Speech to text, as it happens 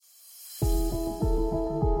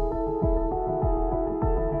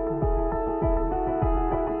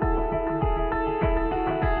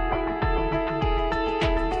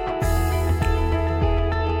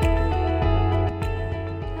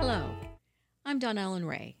I'm Dawn Ellen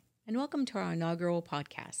Ray, and welcome to our inaugural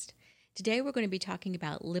podcast. Today we're going to be talking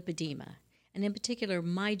about lipedema, and in particular,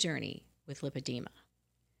 my journey with lipedema.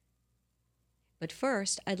 But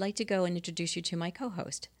first, I'd like to go and introduce you to my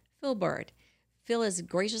co-host, Phil Bird. Phil has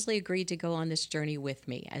graciously agreed to go on this journey with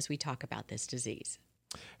me as we talk about this disease.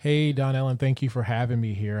 Hey, Dawn Ellen, thank you for having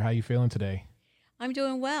me here. How you feeling today? I'm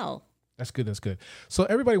doing well. That's good. So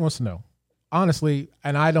everybody wants to know, honestly,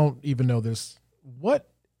 and I don't even know this, what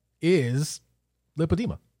is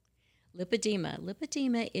lipedema?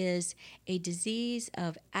 Lipedema is a disease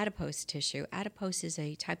of adipose tissue. Adipose is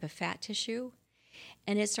a type of fat tissue,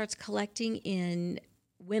 and it starts collecting in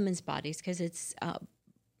women's bodies because it's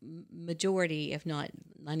majority, if not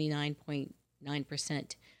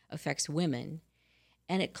 99.9%, affects women.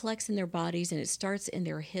 And it collects in their bodies, and it starts in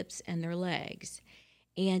their hips and their legs.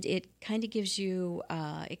 And it kind of gives you,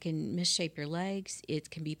 it can misshape your legs.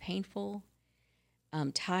 It can be painful,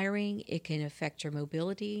 tiring. It can affect your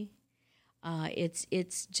mobility.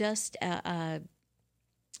 It's just an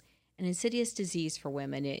insidious disease for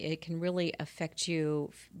women. It can really affect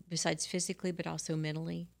you, besides physically, but also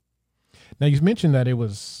mentally. Now, you mentioned that it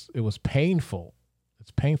was painful.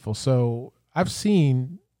 It's painful. So I've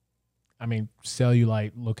seen,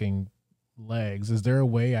 cellulite looking legs. Is there a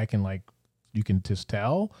way you can just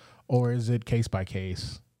tell, or is it case by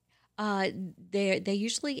case? They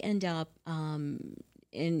usually end up,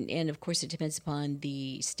 and of course it depends upon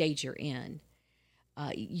the stage you're in.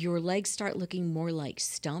 Your legs start looking more like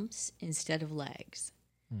stumps instead of legs.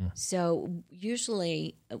 So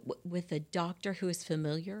usually with a doctor who is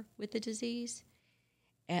familiar with the disease,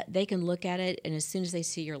 they can look at it, and as soon as they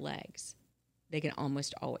see your legs, they can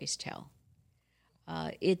almost always tell.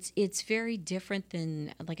 It's very different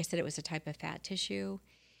than, like I said, it was a type of fat tissue.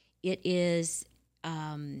 It is,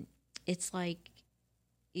 it's like,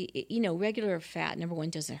 regular fat, number one,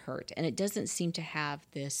 doesn't hurt. And it doesn't seem to have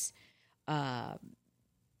this,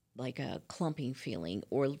 like a clumping feeling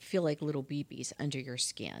or feel like little BBs under your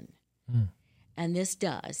skin. And this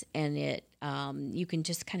does. And it, you can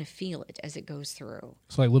just kind of feel it as it goes through.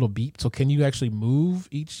 It's like little beep. So can you actually move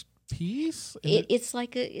each piece? It's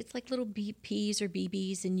like little P's or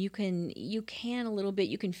BBs, and you can a little bit.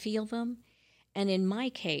 You can feel them, and in my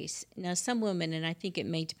case, now some women, and I think it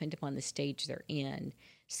may depend upon the stage they're in,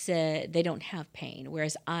 said they don't have pain,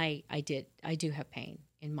 whereas I do have pain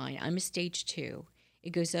in mine. I'm a stage 2.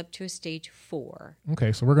 It goes up to a stage 4.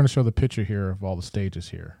 Okay, so we're going to show the picture here of all the stages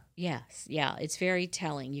here. Yes, yeah, it's very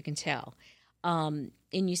telling. You can tell, and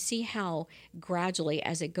you see how gradually,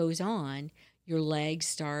 as it goes on, your legs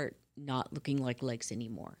start not looking like legs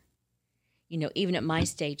anymore. Even at my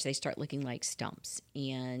stage, they start looking like stumps.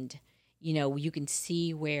 And, you can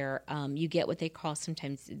see where you get what they call,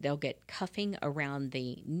 sometimes they'll get cuffing around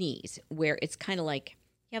the knees, where it's kind of like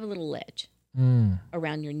you have a little ledge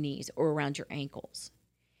around your knees or around your ankles.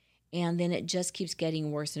 And then it just keeps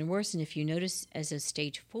getting worse and worse. And if you notice as a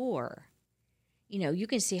stage 4, you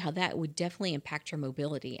can see how that would definitely impact your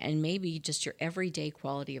mobility and maybe just your everyday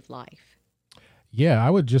quality of life. Yeah, I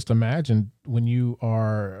would just imagine when you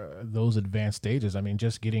are those advanced stages,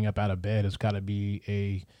 just getting up out of bed has got to be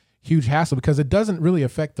a huge hassle because it doesn't really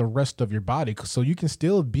affect the rest of your body. So you can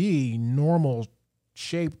still be normal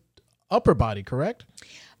shaped upper body, correct?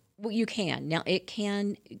 Well, you can. Now, it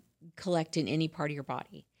can collect in any part of your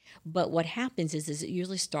body. But what happens is it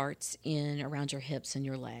usually starts in around your hips and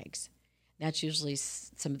your legs. That's usually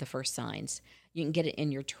some of the first signs. You can get it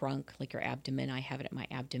in your trunk, like your abdomen. I have it at my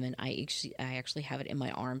abdomen. I actually have it in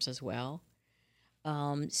my arms as well.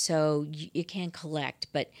 So it can collect,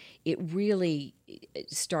 but it really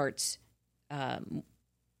starts, my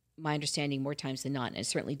understanding, more times than not, and it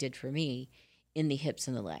certainly did for me, in the hips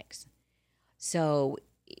and the legs. So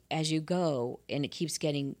as you go, and it keeps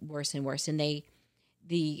getting worse and worse, and the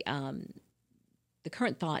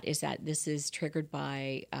current thought is that this is triggered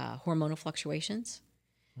by hormonal fluctuations.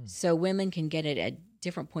 So women can get it at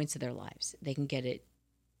different points of their lives. They can get it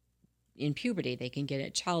in puberty. They can get it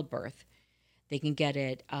at childbirth. They can get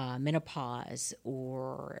it menopause,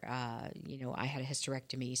 or, I had a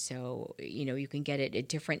hysterectomy. So, you can get it at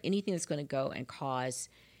different, anything that's going to go and cause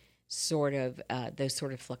sort of those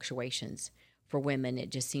sort of fluctuations. For women, it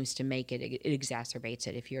just seems to make it exacerbates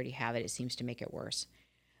it. If you already have it, it seems to make it worse.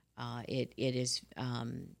 It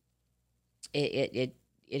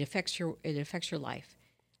affects your life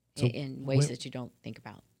in ways that you don't think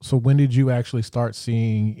about. So when did you actually start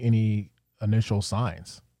seeing any initial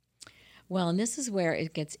signs? Well, and this is where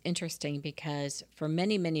it gets interesting because for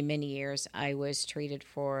many, many, many years, I was treated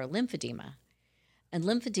for lymphedema. And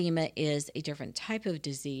lymphedema is a different type of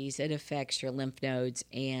disease. It affects your lymph nodes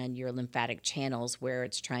and your lymphatic channels, where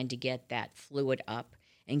it's trying to get that fluid up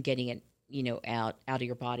and getting it, out of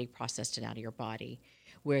your body, processed it out of your body.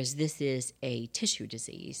 Whereas this is a tissue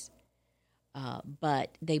disease.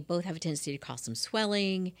 But they both have a tendency to cause some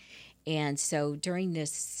swelling. And so during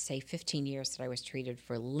this, say, 15 years that I was treated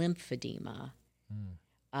for lymphedema,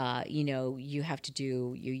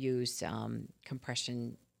 you use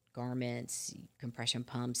compression garments, compression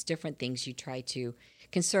pumps, different things. You try to,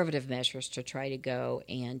 conservative measures to try to go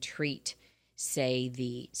and treat, say,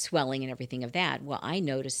 the swelling and everything of that. Well, I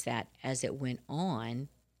noticed that as it went on,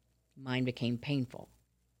 mine became painful.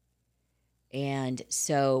 And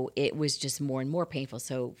so it was just more and more painful.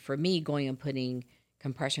 So for me, going and putting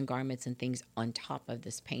compression garments and things on top of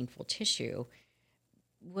this painful tissue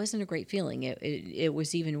wasn't a great feeling. It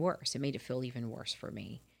was even worse. It made it feel even worse for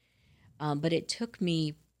me. But it took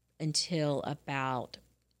me until about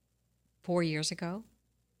 4 years ago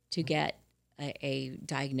to get a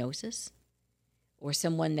diagnosis, or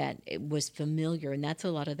someone that was familiar. And that's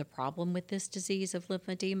a lot of the problem with this disease of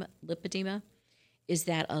lipedema, is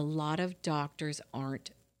that a lot of doctors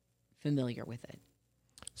aren't familiar with it.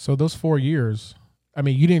 So those 4 years, I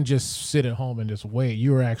mean, you didn't just sit at home and just wait.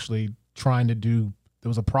 You were actually trying to there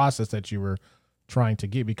was a process that you were trying to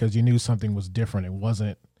get because you knew something was different. It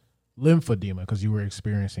wasn't lymphedema because you were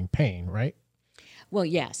experiencing pain, right? Well,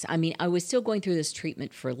 yes. I mean, I was still going through this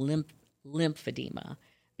treatment for lymphedema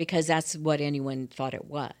because that's what anyone thought it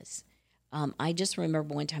was. I just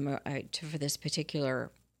remember one time for this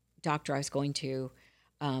particular doctor I was going to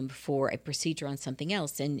for a procedure on something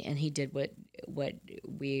else, and he did what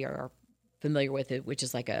we are familiar with, it, which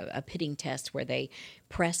is like a pitting test where they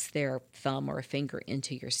press their thumb or a finger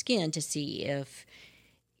into your skin to see if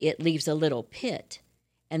it leaves a little pit,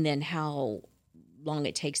 and then how long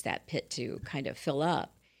it takes that pit to kind of fill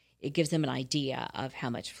up. It gives them an idea of how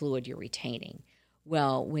much fluid you're retaining.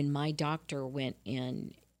 Well, when my doctor went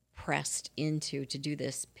and pressed to do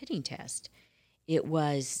this pitting test, it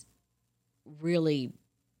was really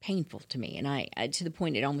painful to me. And I to the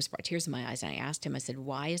point it almost brought tears in my eyes. And I asked him, I said,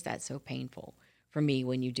 why is that so painful for me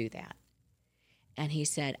when you do that? And he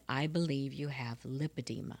said, I believe you have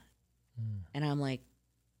lipedema. And I'm like,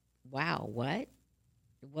 wow, what?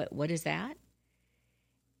 What is that?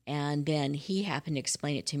 And then he happened to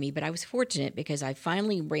explain it to me. But I was fortunate because I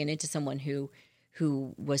finally ran into someone who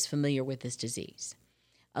was familiar with this disease.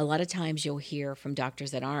 A lot of times you'll hear from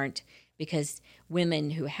doctors that aren't, because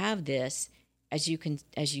women who have this, as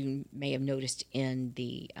you may have noticed in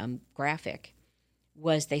the graphic,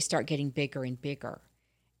 was they start getting bigger and bigger.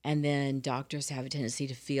 And then doctors have a tendency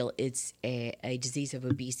to feel it's a disease of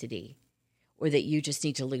obesity, or that you just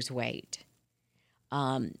need to lose weight.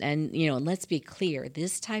 And let's be clear,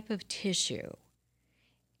 this type of tissue,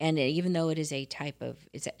 and even though it's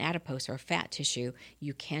an adipose or fat tissue,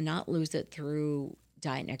 you cannot lose it through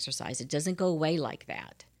diet and exercise. It doesn't go away like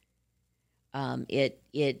that.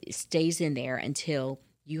 It stays in there until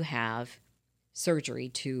you have surgery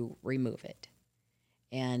to remove it.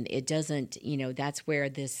 And it doesn't, that's where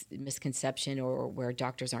this misconception, or where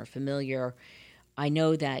doctors aren't familiar. I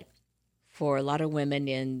know that for a lot of women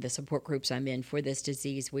in the support groups I'm in for this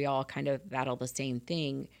disease, we all kind of battle the same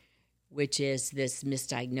thing, which is this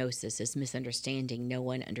misdiagnosis, this misunderstanding, no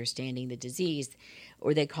one understanding the disease,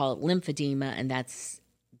 or they call it lymphedema, and that's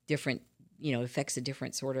different, affects a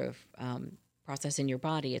different sort of process in your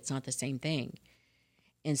body. It's not the same thing.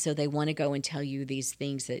 And so they want to go and tell you these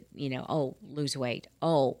things that, lose weight,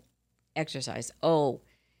 exercise,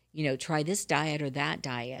 try this diet or that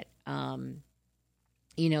diet.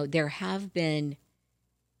 There have been,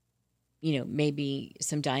 maybe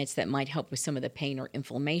some diets that might help with some of the pain or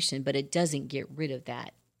inflammation, but it doesn't get rid of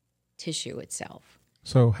that tissue itself.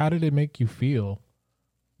 So how did it make you feel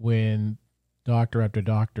when doctor after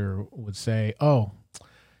doctor would say, oh,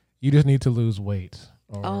 you just need to lose weight,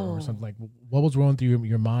 or something like, what was going through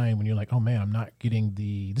your mind when you're like, oh man, I'm not getting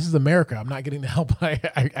this is America, I'm not getting the help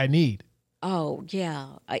I need? Oh,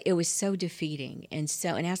 yeah. It was so defeating. And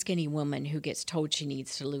ask any woman who gets told she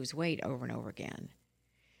needs to lose weight over and over again.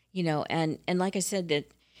 And like I said,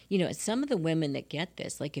 that, some of the women that get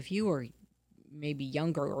this, like if you are maybe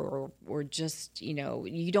younger or just,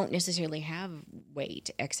 you don't necessarily have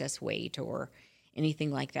excess weight or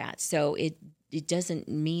anything like that. So it doesn't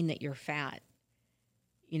mean that you're fat,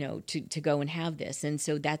 to go and have this. And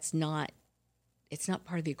so it's not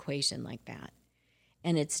part of the equation like that.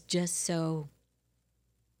 And it's just so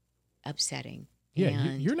upsetting.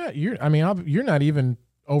 Yeah, you're not even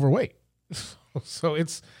overweight. So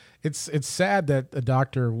it's sad that a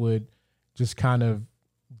doctor would just kind of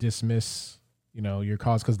dismiss your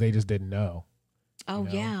cause because they just didn't know. Oh,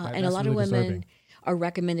 yeah. And a That's lot of really women disturbing. are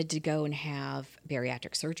recommended to go and have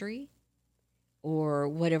bariatric surgery or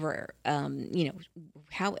whatever,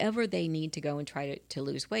 however they need to go and try to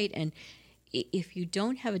lose weight. And if you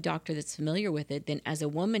don't have a doctor that's familiar with it, then as a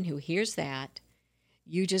woman who hears that,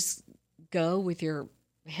 you just go with your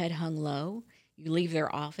head hung low, you leave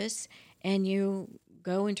their office, and you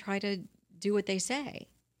go and try to do what they say.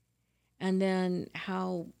 And then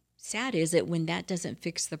how sad is it when that doesn't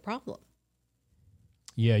fix the problem?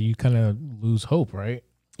 Yeah, you kind of lose hope, right?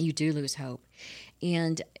 You do lose hope.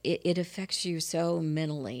 And it affects you so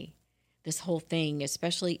mentally, this whole thing,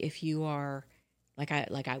 especially if you are like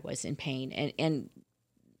I was in pain. And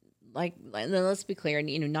let's be clear,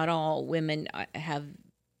 not all women have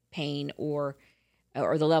pain or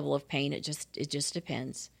the level of pain. It just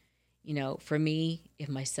depends. For me, if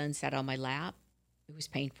my son sat on my lap, it was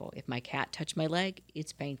painful. If my cat touched my leg,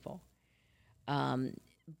 it's painful.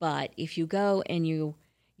 But if you go and you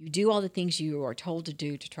do all the things you are told to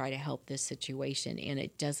do to try to help this situation, and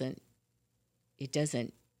it doesn't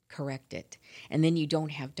correct it, and then you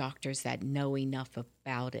don't have doctors that know enough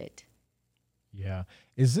about it. Yeah.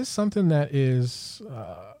 Is this something that is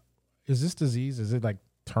this disease? Is it like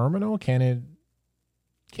terminal? Can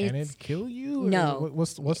it kill you? No.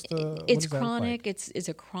 What's the? It's what chronic. Like? It's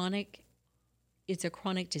a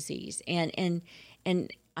chronic disease, and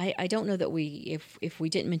I don't know that if we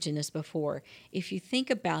didn't mention this before, if you think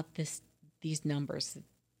about these numbers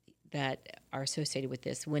that are associated with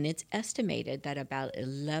this, when it's estimated that about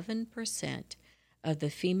 11% of the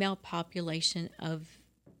female population of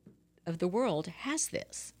the world has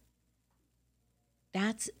this,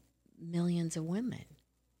 that's millions of women.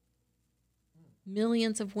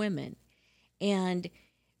 Millions of women. And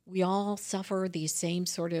we all suffer these same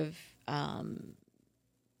sort of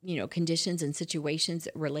conditions and situations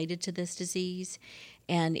related to this disease.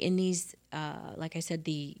 And in these, like I said,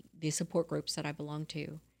 the support groups that I belong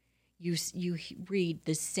to, you read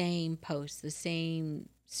the same posts, the same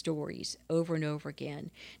stories over and over again,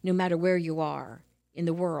 no matter where you are in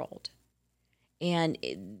the world. And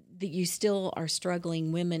you still are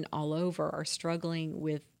struggling, women all over are struggling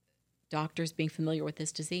with doctors being familiar with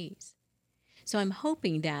this disease. So I'm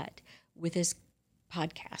hoping that with this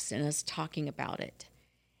podcast and us talking about it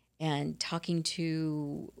and talking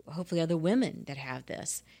to hopefully other women that have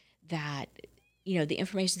this, that, the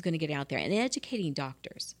information is going to get out there, and educating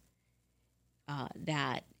doctors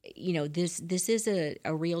that, this is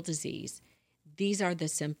a real disease. These are the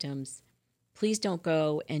symptoms. Please don't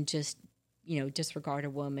go and just, disregard a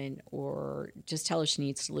woman or just tell her she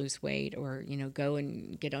needs to lose weight or, go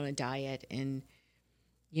and get on a diet and,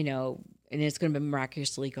 and it's going to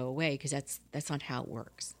miraculously go away, because that's not how it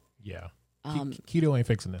works. Yeah. Keto ain't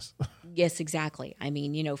fixing this. Yes, exactly. I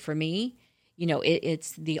mean, for me,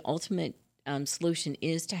 it's the ultimate solution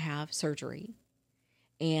is to have surgery.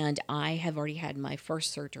 And I have already had my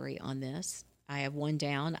first surgery on this. I have one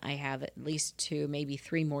down. I have at least 2, maybe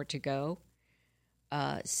 3 more to go.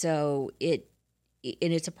 So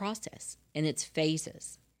it's a process, and it's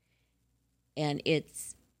phases, and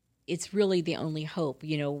it's really the only hope.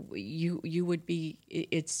 You would be.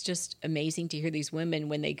 It's just amazing to hear these women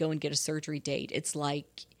when they go and get a surgery date. It's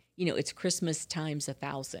like, it's Christmas times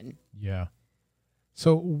 1,000. Yeah.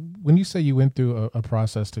 So when you say you went through a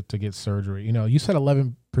process to get surgery, you said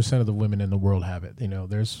 11% of the women in the world have it.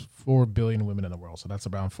 There's 4 billion women in the world, so that's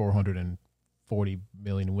around 440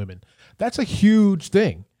 million women. That's a huge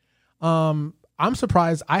thing. I'm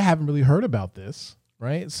surprised I haven't really heard about this,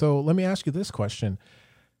 right? So let me ask you this question.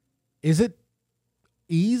 Is it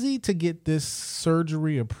easy to get this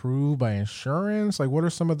surgery approved by insurance? Like, what are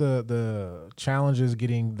some of the challenges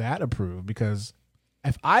getting that approved? Because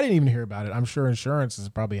if I didn't even hear about it, I'm sure insurance has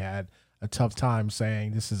probably had a tough time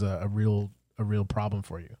saying this is a real problem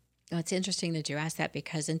for you. It's interesting that you asked that,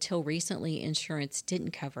 because until recently, insurance didn't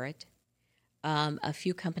cover it. A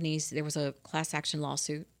few companies, there was a class action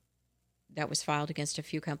lawsuit that was filed against a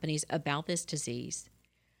few companies about this disease.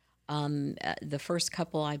 The first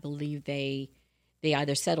couple, I believe, they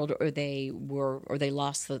either settled or they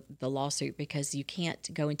lost the lawsuit, because you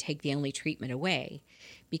can't go and take the only treatment away,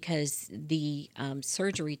 because the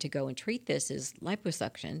surgery to go and treat this is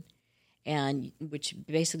liposuction, and which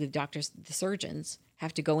basically the surgeons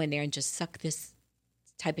have to go in there and just suck this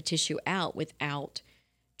type of tissue out without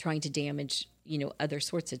trying to damage, other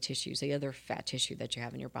sorts of tissues, the other fat tissue that you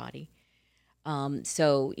have in your body.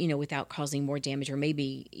 So, without causing more damage, or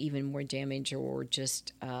maybe even more damage, or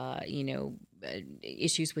just,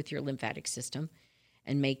 issues with your lymphatic system,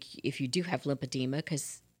 and if you do have lymphedema,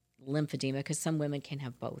 because some women can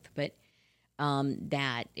have both. But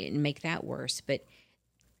that and make that worse. But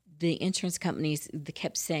the insurance companies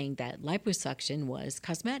kept saying that liposuction was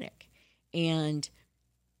cosmetic, and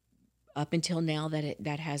up until now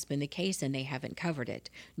that has been the case, and they haven't covered it.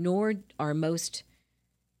 Nor are most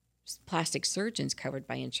plastic surgeons covered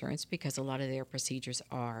by insurance, because a lot of their procedures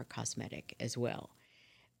are cosmetic as well.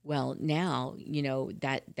 Well, now,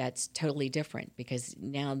 that's totally different, because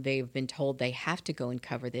now they've been told they have to go and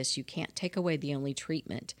cover this. You can't take away the only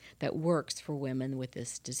treatment that works for women with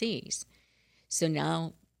this disease. So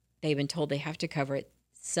now they've been told they have to cover it.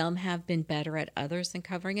 Some have been better at others than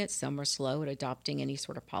covering it. Some are slow at adopting any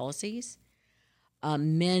sort of policies.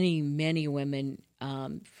 Many women,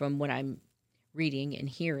 from what I'm reading and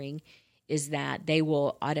hearing, is that they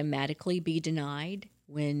will automatically be denied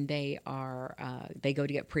when they go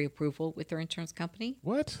to get pre-approval with their insurance company.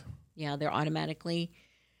 What? Yeah, they're automatically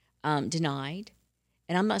denied.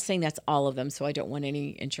 And I'm not saying that's all of them, so I don't want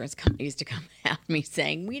any insurance companies to come at me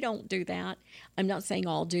saying, we don't do that. I'm not saying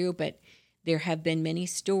all do, but there have been many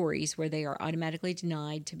stories where they are automatically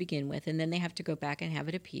denied to begin with, and then they have to go back and have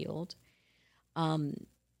it appealed.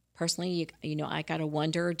 Personally, I got to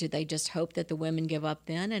wonder, do they just hope that the women give up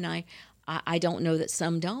then? And I don't know that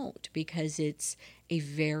some don't, because it's a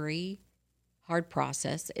very hard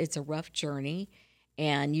process. It's a rough journey,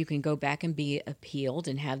 and you can go back and be appealed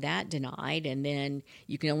and have that denied, and then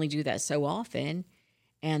you can only do that so often,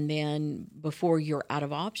 and then before you're out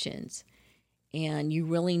of options. And you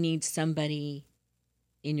really need somebody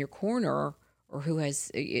in your corner,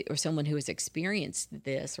 or someone who has experienced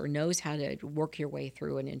this or knows how to work your way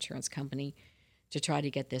through an insurance company to try to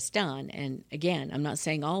get this done. And again, I'm not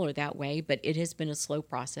saying all are that way, but it has been a slow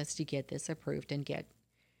process to get this approved and get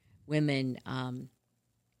women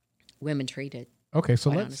treated. Okay,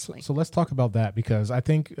 so let's talk about that, because I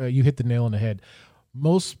think you hit the nail on the head.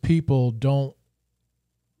 Most people don't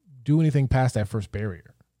do anything past that first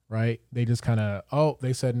barrier, right? They just kind of,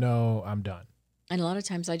 they said no, I'm done. And a lot of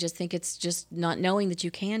times I just think it's just not knowing that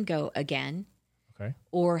you can go again, okay,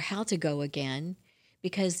 or how to go again.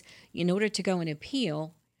 Because in order to go and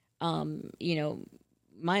appeal,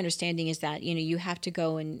 my understanding is that, you have to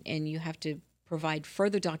go and you have to provide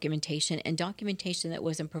further documentation, and documentation that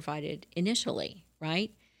wasn't provided initially,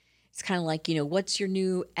 right? It's kind of like, what's your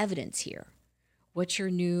new evidence here? What's your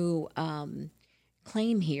new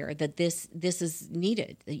claim here that this is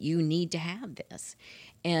needed, that you need to have this?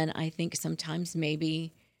 And I think sometimes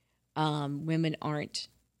maybe women aren't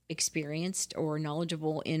experienced or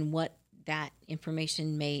knowledgeable in what that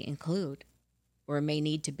information may include or may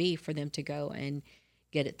need to be for them to go and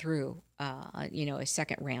get it through, a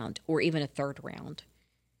second round or even a third round.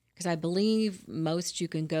 Because I believe most you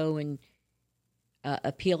can go and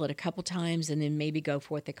appeal it a couple times and then maybe go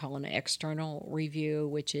for what they call an external review,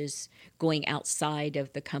 which is going outside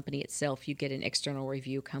of the company itself. You get an external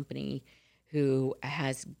review company who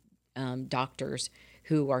has doctors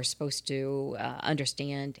who are supposed to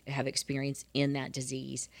understand, have experience in that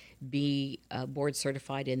disease, be board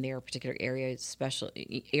certified in their particular area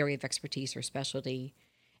of expertise or specialty.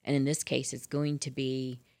 And in this case, it's going to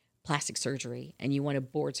be plastic surgery, and you want a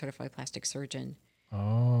board certified plastic surgeon.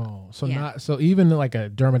 Oh, so even like a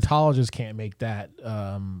dermatologist can't make that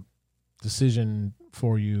decision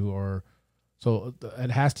for you, or so it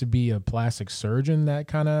has to be a plastic surgeon that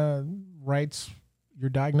kind of writes your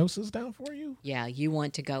diagnosis down for you? Yeah, you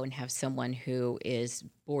want to go and have someone who is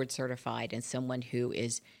board certified, and someone who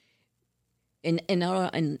is, and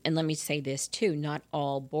let me say this too, not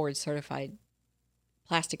all board certified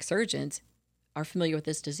plastic surgeons are familiar with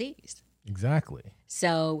this disease. Exactly.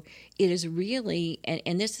 So it is really,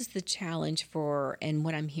 and this is the challenge and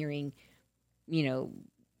what I'm hearing,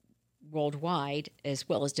 worldwide as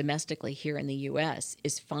well as domestically here in the U.S.,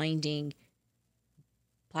 is finding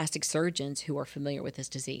plastic surgeons who are familiar with this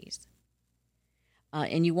disease.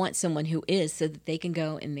 And you want someone who is, so that they can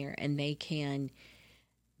go in there and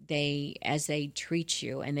as they treat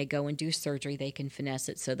you and they go and do surgery, they can finesse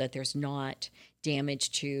it so that there's not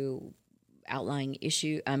damage to outlying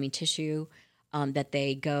tissue, that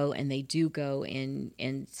they go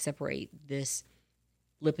and separate this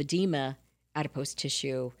lipedema adipose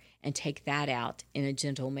tissue and take that out in a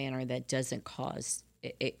gentle manner that doesn't cause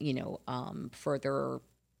further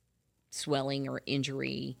swelling or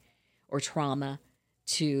injury or trauma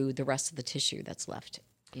to the rest of the tissue that's left,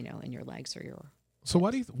 in your legs or your. So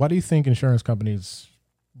why do you think insurance companies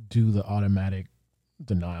do the automatic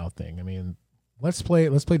denial thing? I mean, let's play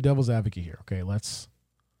devil's advocate here. Okay, let's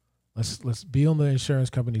be on the insurance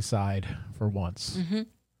company side for once. Mm-hmm.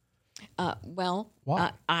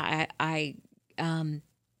 Why? I'm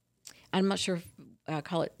not sure if I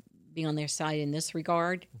call it being on their side in this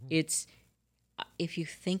regard. Mm-hmm. if you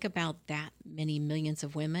think about that many millions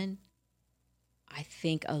of women, I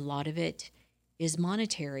think a lot of it is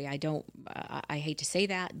monetary. I hate to say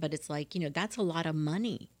that, but it's like, that's a lot of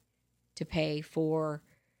money to pay for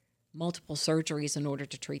multiple surgeries in order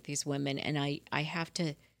to treat these women. And I have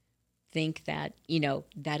to think that,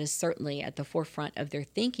 that is certainly at the forefront of their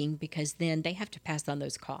thinking, because then they have to pass on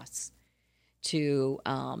those costs to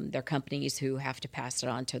their companies, who have to pass it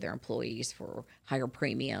on to their employees for higher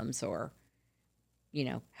premiums, or,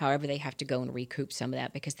 however they have to go and recoup some of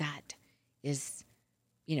that, because that is,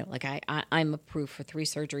 like I'm approved for 3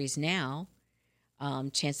 surgeries now.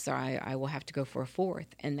 Chances are I will have to go for a 4th,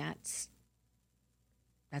 and that's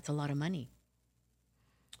a lot of money.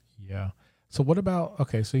 Yeah. So what about,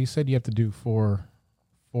 okay, so you said you have to do four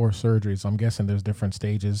surgeries. I'm guessing there's different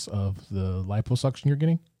stages of the liposuction you're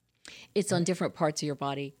getting? It's on different parts of your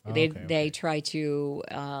body. Oh, They try to,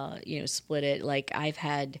 split it. Like I've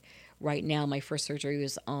had, right now, my first surgery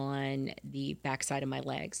was on the backside of my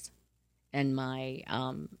legs and my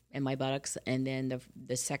buttocks. And then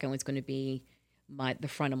the second one's going to be the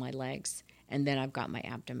front of my legs. And then I've got my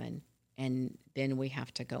abdomen. And then we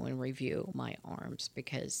have to go and review my arms,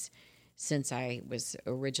 because since I was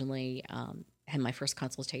originally had my first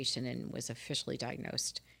consultation and was officially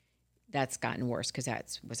diagnosed, that's gotten worse, because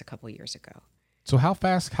that was a couple of years ago. So how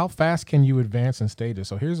fast can you advance in stages?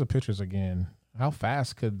 So here's the pictures again. How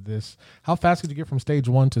fast could you get from stage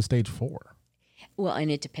 1 to stage 4? Well,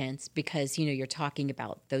 and it depends, because, you're talking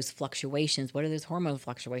about those fluctuations. What are those hormone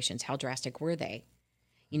fluctuations? How drastic were they?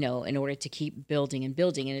 In order to keep building and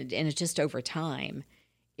building. And it's just over time,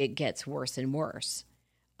 it gets worse and worse.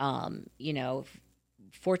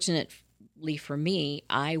 Fortunately for me,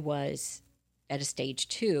 I was at a stage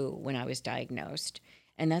 2 when I was diagnosed.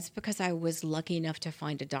 And that's because I was lucky enough to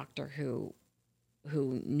find a doctor who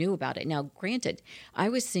knew about it. Now, granted, I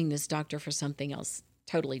was seeing this doctor for something else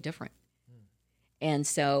totally different. And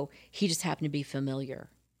so he just happened to be familiar.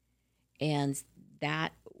 And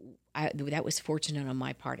that was fortunate on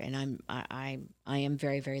my part, and I am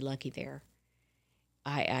very, very lucky there.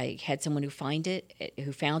 I had someone who found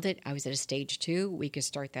it. I was at a stage 2. We could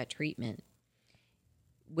start that treatment.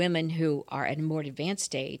 Women who are at a more advanced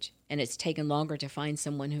stage, and it's taken longer to find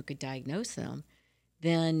someone who could diagnose them,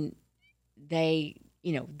 then they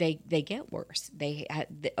get worse.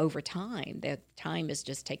 Over time, the time has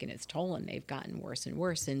just taken its toll, and they've gotten worse and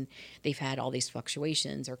worse, and they've had all these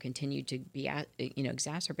fluctuations or continue to be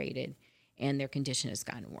exacerbated, and their condition has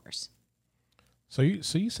gotten worse. So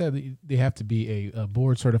you said that they have to be a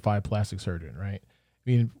board certified plastic surgeon, right? I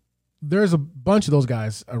mean, there's a bunch of those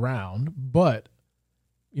guys around, but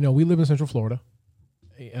we live in Central Florida.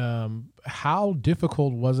 How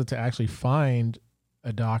difficult was it to actually find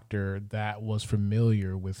a doctor that was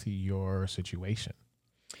familiar with your situation?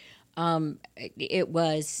 It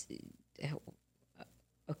was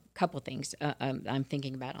a couple of things I'm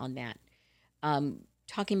thinking about on that.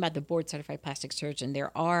 Talking about the board certified plastic surgeon,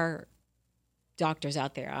 there are doctors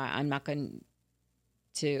out there. I'm not going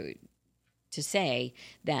to say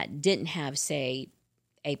that didn't have, say,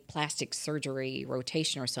 a plastic surgery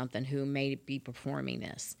rotation or something, who may be performing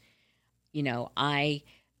this.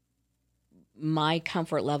 My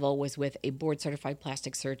comfort level was with a board certified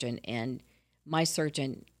plastic surgeon, and my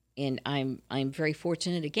surgeon, and I'm very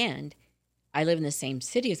fortunate. Again, I live in the same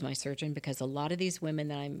city as my surgeon, because a lot of these women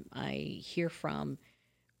that I hear from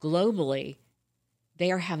globally,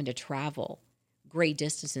 they are having to travel great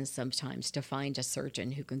distances sometimes to find a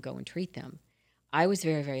surgeon who can go and treat them. I was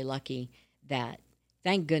very, very lucky that,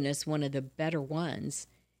 thank goodness, one of the better ones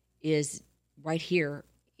is right here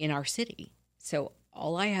in our city. So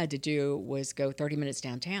all I had to do was go 30 minutes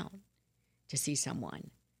downtown to see someone.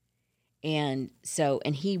 And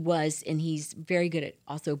he's very good at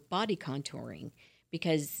also body contouring,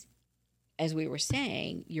 because, as we were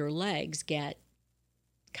saying, your legs get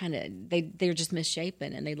kind of, they're just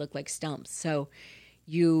misshapen and they look like stumps. So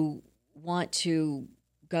you want to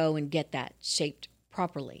go and get that shaped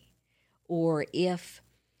properly. Or if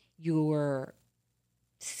your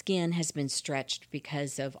skin has been stretched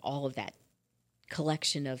because of all of that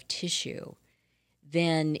collection of tissue,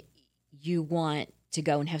 then you want to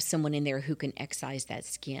go and have someone in there who can excise that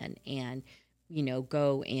skin and,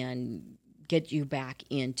 go and get you back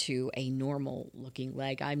into a normal looking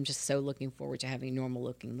leg. I'm just so looking forward to having normal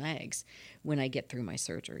looking legs when I get through my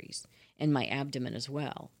surgeries, and my abdomen as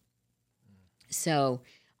well. So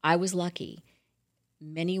I was lucky.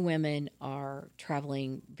 Many women are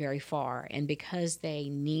traveling very far, and because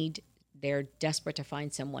they're desperate to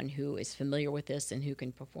find someone who is familiar with this and who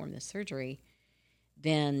can perform the surgery,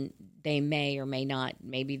 then they may or may not,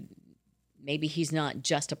 maybe maybe he's not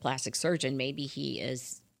just a plastic surgeon. Maybe he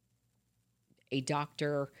is a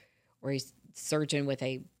doctor or a surgeon with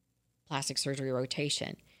a plastic surgery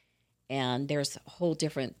rotation. And there's whole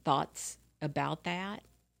different thoughts about that.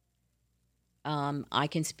 I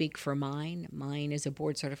can speak for mine. Mine is a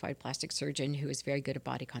board-certified plastic surgeon who is very good at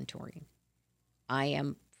body contouring. I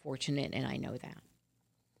am fortunate, and I know that.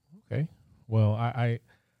 Okay. Well, I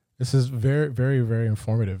this is very, very, very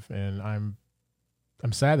informative, and I'm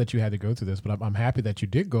sad that you had to go through this, but I'm happy that you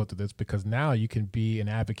did go through this, because now you can be an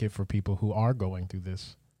advocate for people who are going through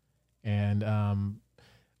this. And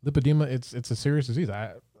lipedema, it's a serious disease.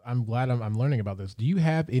 I'm glad I'm learning about this. Do you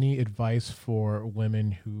have any advice for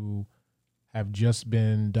women who have just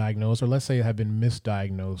been diagnosed, or let's say have been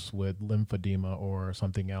misdiagnosed with lymphedema or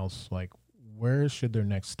something else? Like, where should their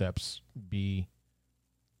next steps be?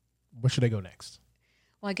 Where should they go next?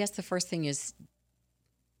 Well, I guess the first thing is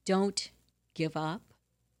don't give up,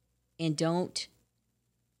 and don't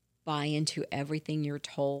buy into everything you're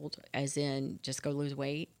told, as in just go lose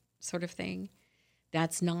weight sort of thing.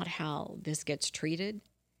 That's not how this gets treated.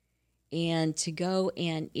 And to go,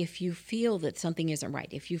 and if you feel that something isn't right,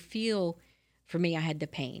 if you feel, for me, I had the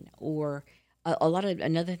pain, or a lot of,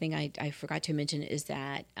 another thing I forgot to mention is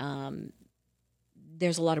that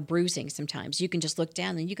there's a lot of bruising sometimes. You can just look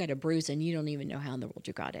down and you got a bruise and you don't even know how in the world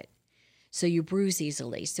you got it. So you bruise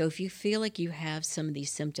easily. So if you feel like you have some of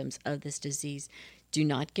these symptoms of this disease, do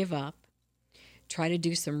not give up. Try to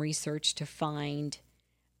do some research to find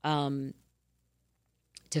a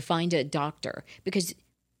doctor, because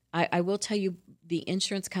I will tell you, the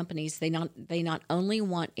insurance companies, they not only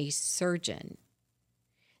want a surgeon,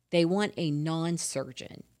 they want a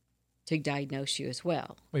non-surgeon to diagnose you as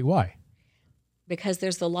well. Wait, why? Because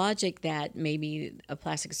there's the logic that maybe a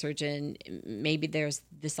plastic surgeon, maybe there's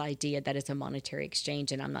this idea that it's a monetary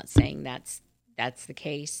exchange, and I'm not saying that's the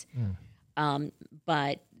case.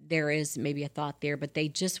 But there is maybe a thought there, but they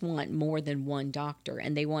just want more than one doctor,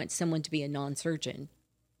 and they want someone to be a non-surgeon.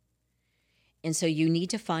 And so you need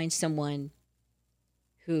to find someone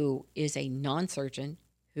who is a non-surgeon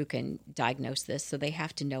who can diagnose this, so they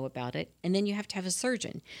have to know about it. And then you have to have a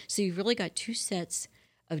surgeon. So you've really got two sets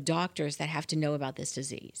of doctors that have to know about this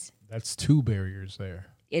disease. That's two barriers there.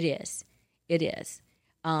 It is. It is.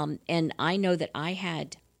 And I know that I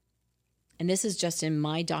had, and this is just in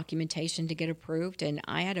my documentation to get approved, and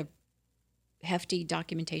I had a hefty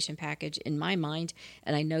documentation package in my mind,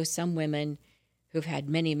 and I know some women who've had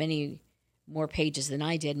many, many more pages than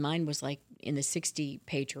I did. Mine was like in the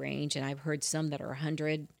 60-page range, and I've heard some that are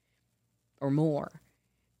 100 or more,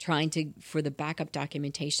 trying for the backup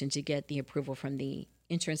documentation to get the approval from the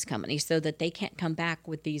insurance company so that they can't come back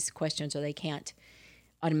with these questions, or they can't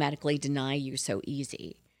automatically deny you so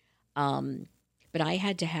easy. But I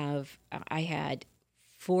had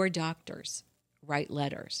 4 doctors write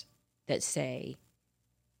letters that say,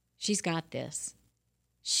 she's got this.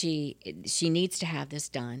 She needs to have this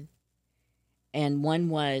done. And one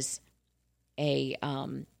was a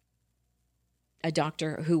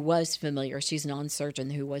doctor who was familiar. She's a non-surgeon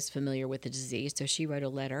who was familiar with the disease, so she wrote a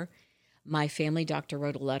letter. My family doctor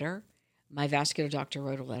wrote a letter. My vascular doctor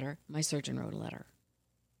wrote a letter. My surgeon wrote a letter.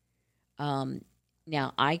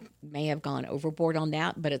 Now, I may have gone overboard on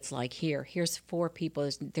that, but it's like, here's 4 people.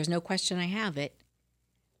 There's no question I have it.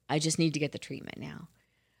 I just need to get the treatment now.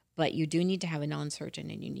 But you do need to have a non-surgeon,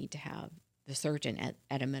 and you need to have the surgeon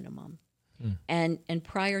at a minimum. And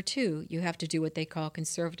prior to, you have to do what they call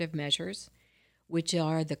conservative measures, which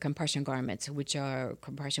are the compression garments, which are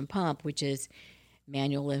compression pump, which is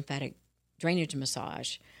manual lymphatic drainage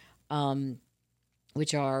massage,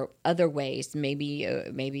 which are other ways. Maybe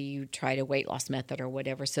you tried a weight loss method or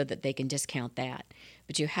whatever, so that they can discount that.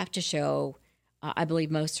 But you have to show, I believe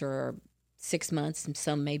most are 6 months, and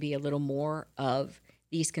some maybe a little more, of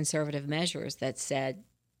these conservative measures that said,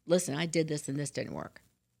 listen, I did this and this didn't work.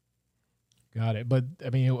 Got it. But I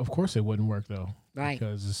mean, of course it wouldn't work though. Right.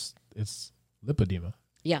 Because it's lipedema.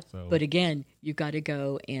 Yeah. So. But again, you've got to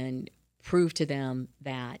go and prove to them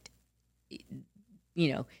that,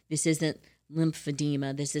 this isn't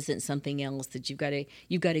lymphedema. This isn't something else, that you've got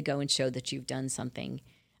to go and show that you've done something,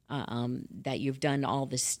 that you've done all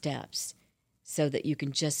the steps, so that you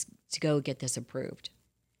can just go get this approved.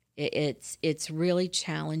 It's really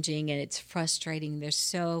challenging, and it's frustrating.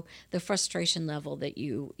 The frustration level that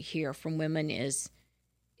you hear from women is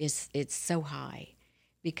it's so high,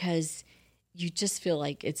 because you just feel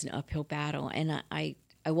like it's an uphill battle. And I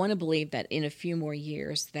want to believe that in a few more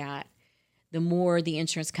years, that the more the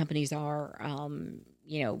insurance companies are,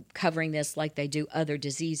 covering this like they do other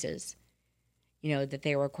diseases, that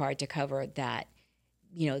they are required to cover, that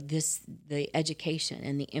the education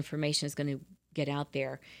and the information is going to get out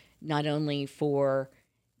there, not only for,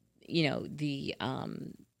 the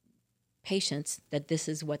patients, that this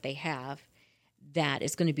is what they have, that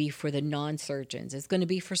is going to be for the non-surgeons. It's going to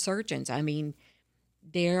be for surgeons. I mean,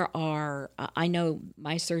 I know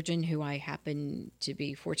my surgeon, who I happen to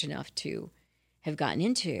be fortunate enough to have gotten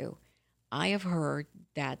into, I have heard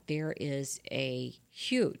that there is a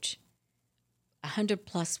huge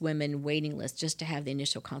 100+ women waiting list just to have the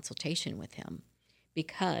initial consultation with him,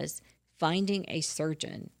 because finding a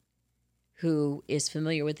surgeon who is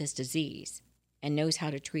familiar with this disease and knows how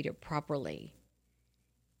to treat it properly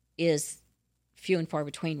is few and far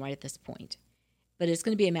between right at this point. But it's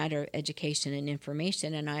going to be a matter of education and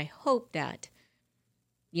information, and I hope that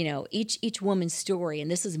each woman's story, and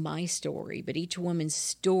this is my story, but each woman's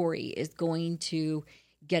story is going to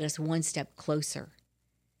get us one step closer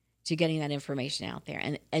to getting that information out there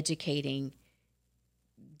and educating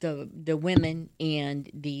the women and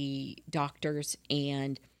the doctors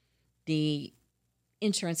and the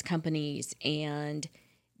insurance companies and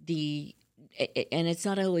it's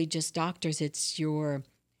not only just doctors, it's your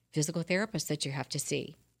physical therapists that you have to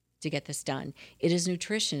see to get this done. It is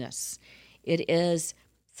nutritionists. It is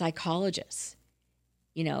psychologists.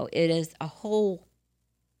 It is a whole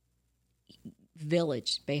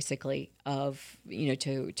village, basically, of,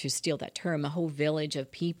 to steal that term, a whole village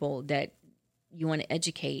of people that you want to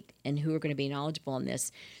educate and who are going to be knowledgeable in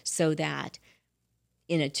this, so that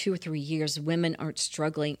in 2 or 3 years, women aren't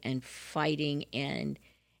struggling and fighting and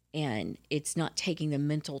it's not taking the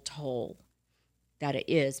mental toll that it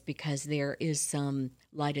is, because there is some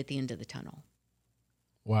light at the end of the tunnel.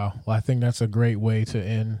 Wow. Well, I think that's a great way to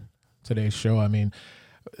end today's show. I mean,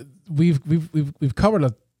 we've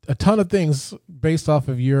covered a ton of things based off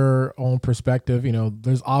of your own perspective.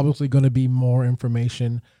 There's obviously going to be more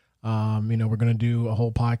information. We're going to do a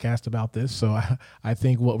whole podcast about this. So I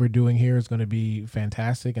think what we're doing here is going to be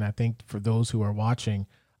fantastic. And I think for those who are watching,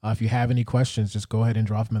 if you have any questions, just go ahead and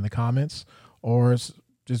drop them in the comments, or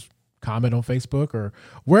just comment on Facebook, or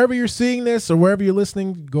wherever you're seeing this or wherever you're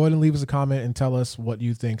listening. Go ahead and leave us a comment and tell us what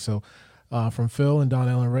you think. So from Phil and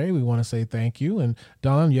Donnell and Ray, we want to say thank you. And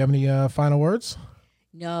Donnell, you have any final words?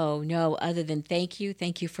 No, other than thank you.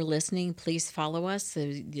 Thank you for listening. Please follow us so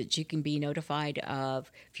that you can be notified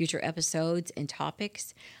of future episodes and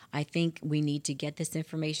topics. I think we need to get this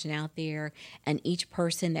information out there, and each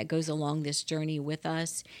person that goes along this journey with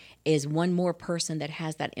us is one more person that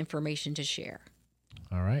has that information to share.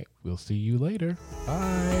 All right. We'll see you later.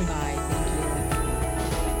 Bye. Bye. Thank you.